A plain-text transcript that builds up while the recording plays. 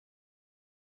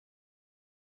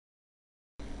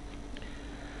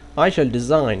I shall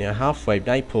design a half-wave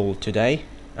dipole today.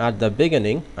 At the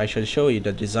beginning, I shall show you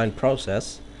the design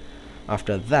process.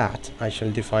 After that, I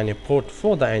shall define a port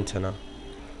for the antenna.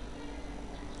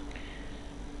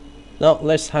 Now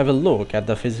let's have a look at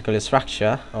the physical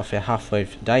structure of a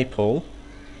half-wave dipole.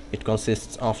 It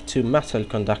consists of two metal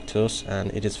conductors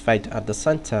and it is fed at the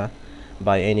center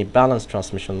by any balanced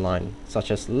transmission line,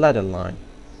 such as ladder line.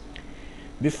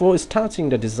 Before starting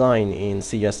the design in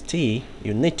CST,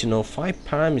 you need to know 5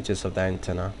 parameters of the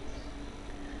antenna.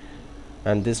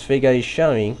 And this figure is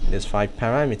showing these 5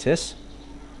 parameters.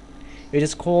 It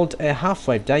is called a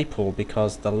half-wave dipole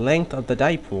because the length of the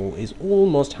dipole is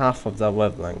almost half of the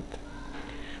wavelength.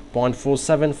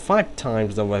 0.475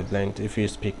 times the wavelength if you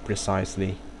speak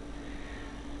precisely.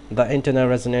 The antenna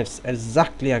resonates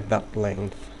exactly at that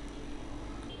length.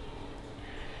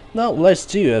 Now let's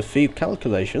do a few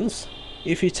calculations.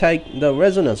 If you take the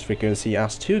resonance frequency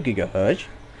as 2 GHz,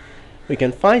 we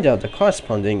can find out the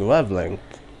corresponding wavelength.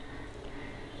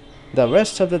 The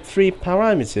rest of the 3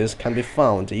 parameters can be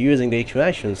found using the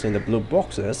equations in the blue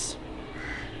boxes.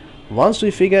 Once we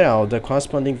figure out the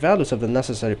corresponding values of the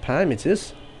necessary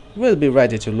parameters, we'll be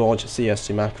ready to launch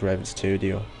CST Microwave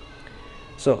Studio.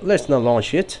 So let's now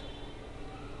launch it.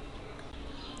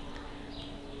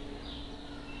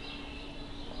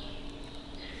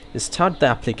 Start the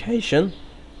application.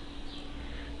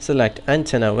 Select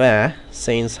antenna where,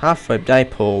 since half-wave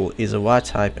dipole is a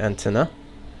Y-type antenna.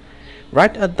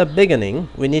 Right at the beginning,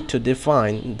 we need to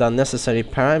define the necessary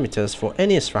parameters for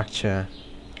any structure.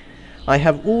 I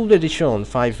have already shown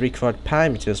 5 required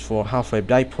parameters for half-wave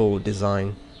dipole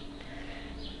design.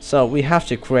 So we have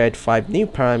to create 5 new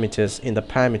parameters in the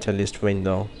parameter list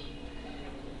window.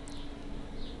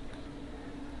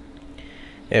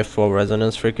 F for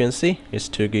resonance frequency is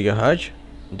 2 GHz,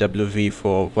 WV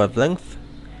for wavelength,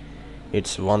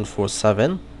 it's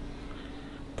 147.78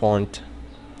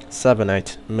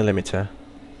 mm,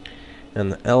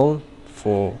 and L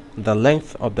for the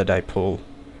length of the dipole,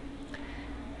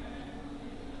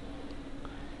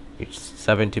 it's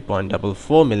 70.44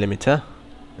 mm,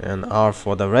 and R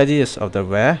for the radius of the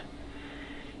wear,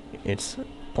 it's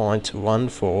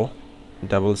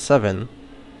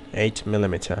 0.14778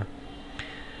 mm,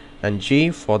 and G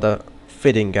for the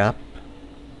feeding gap,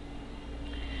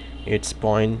 it's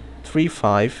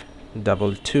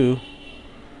 0.3522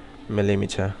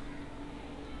 mm.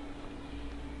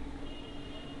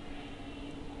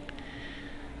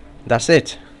 That's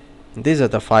it. These are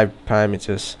the 5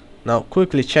 parameters. Now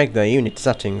quickly check the unit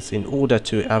settings in order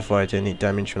to avoid any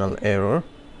dimensional error.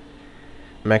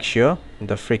 Make sure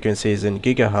the frequency is in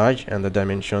gigahertz and the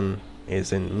dimension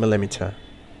is in millimeter.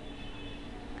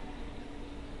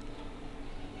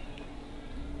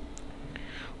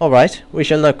 Alright, we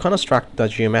shall now construct the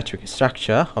geometric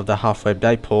structure of the half-wave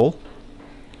dipole.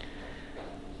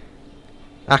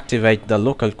 Activate the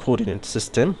local coordinate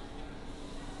system.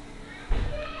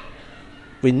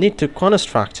 We need to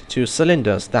construct 2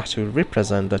 cylinders that will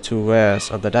represent the 2 wares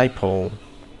of the dipole.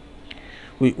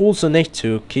 We also need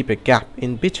to keep a gap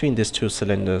in between these 2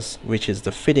 cylinders, which is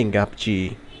the feeding gap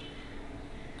G.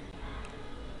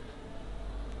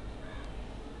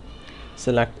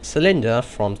 Select cylinder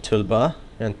from toolbar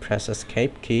and press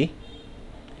escape key.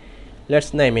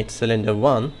 Let's name it cylinder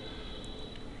 1.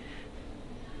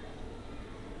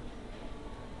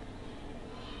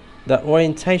 The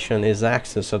orientation is the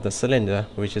axis of the cylinder,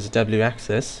 which is W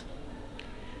axis.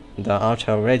 The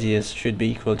outer radius should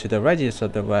be equal to the radius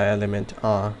of the Y element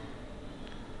R,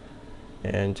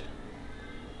 and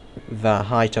the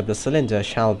height of the cylinder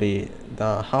shall be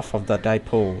the half of the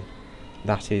dipole,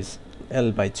 that is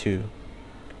L by 2.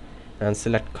 And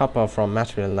select copper from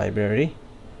material library.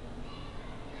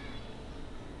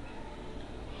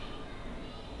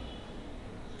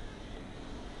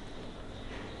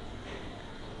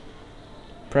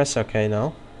 Press OK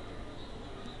now.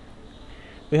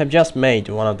 We have just made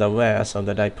one of the wares of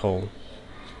the dipole.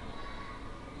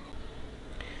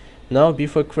 Now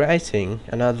before creating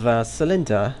another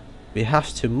cylinder, we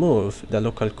have to move the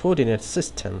local coordinate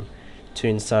system to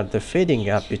insert the feeding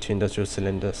gap between the 2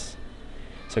 cylinders.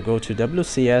 So go to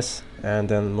WCS and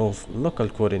then move local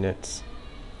coordinates.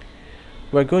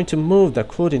 We're going to move the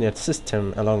coordinate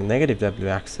system along negative W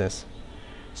axis.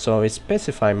 So we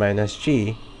specify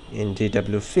 -G in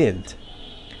DW field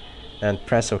and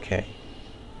press OK.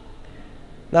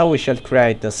 Now we shall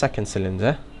create the second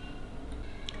cylinder.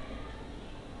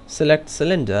 Select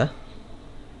cylinder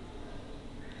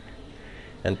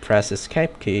and press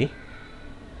escape key.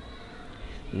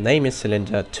 Name is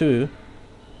cylinder 2.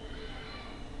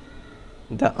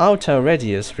 The outer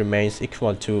radius remains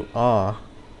equal to R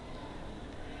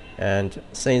And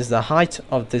since the height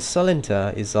of this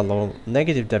cylinder is along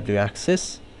negative W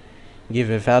axis,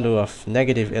 give a value of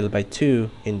negative L by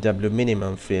 2 in W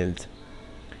minimum field,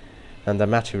 and the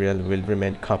material will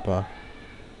remain copper.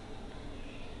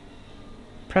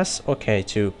 Press OK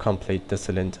to complete the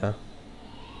cylinder.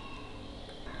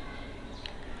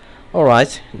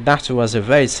 Alright, that was a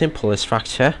very simple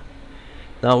structure.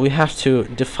 Now we have to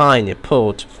define a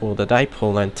port for the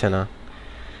dipole antenna.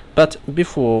 But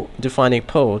before defining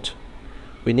port,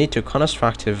 we need to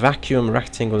construct a vacuum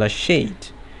rectangular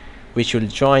sheet which will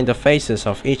join the faces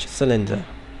of each cylinder.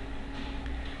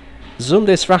 Zoom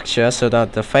the structure so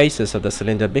that the faces of the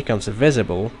cylinder becomes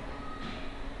visible.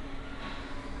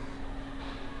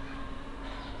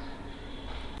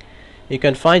 You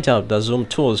can find out the zoom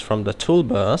tools from the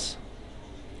toolbars.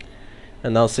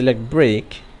 And now select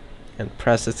brick and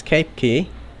press escape key.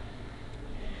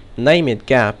 Name it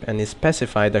gap and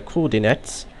specify the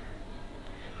coordinates.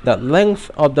 The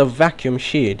length of the vacuum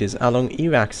sheet is along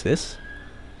U axis.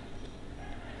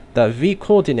 The V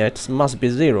coordinates must be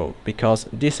 0 because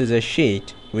this is a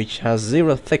sheet which has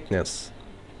 0 thickness.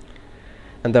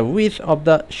 And the width of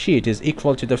the sheet is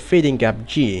equal to the feeding gap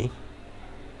G.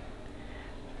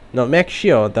 Now make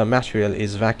sure the material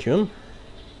is vacuum.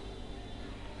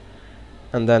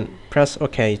 And then press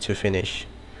OK to finish.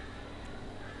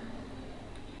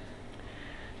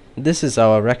 This is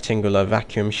our rectangular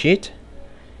vacuum sheet.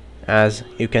 As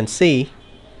you can see,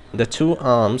 the two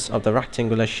arms of the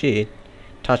rectangular sheet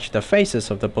touch the faces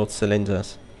of the both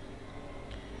cylinders.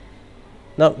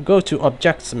 Now go to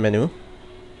Objects menu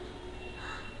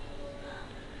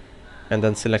and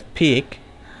then select Peak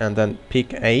and then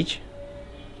Peak Edge.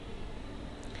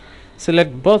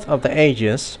 Select both of the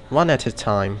edges one at a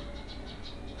time.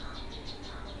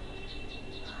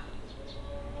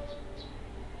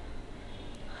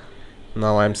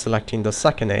 Now I'm selecting the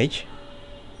second edge.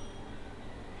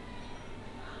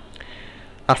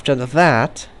 After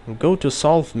that, go to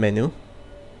Solve menu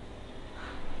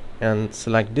and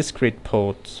select Discrete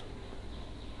ports.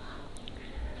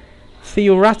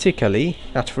 Theoretically,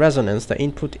 at resonance, the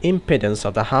input impedance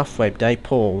of the half-wave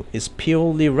dipole is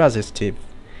purely resistive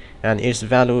and its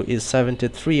value is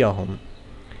 73 ohm.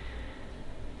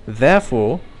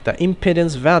 Therefore, the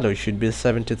impedance value should be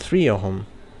 73 ohm.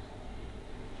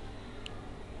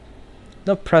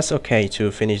 Now press OK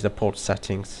to finish the port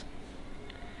settings.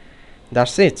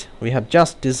 That's it. We have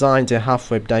just designed a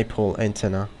half-wave dipole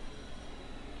antenna.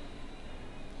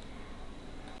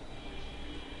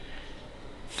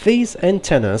 These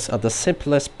antennas are the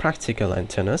simplest practical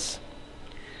antennas.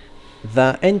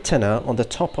 The antenna on the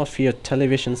top of your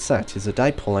television set is a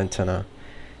dipole antenna,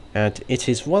 and it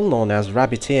is well known as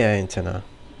rabbit ear antenna.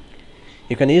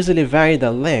 You can easily vary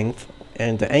the length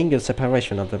and the angle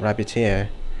separation of the rabbit ear,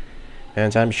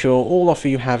 and I'm sure all of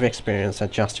you have experience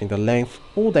adjusting the length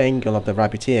or the angle of the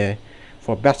rabbit ear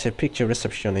for better picture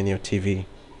reception in your TV.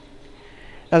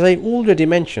 As I already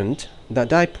mentioned, the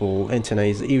dipole antenna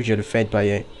is usually fed by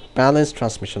a balanced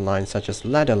transmission line such as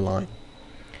ladder line.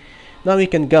 Now you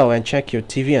can go and check your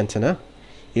TV antenna.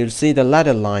 You'll see the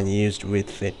ladder line used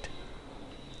with it.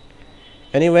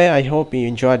 Anyway, I hope you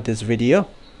enjoyed this video.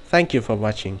 Thank you for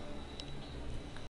watching.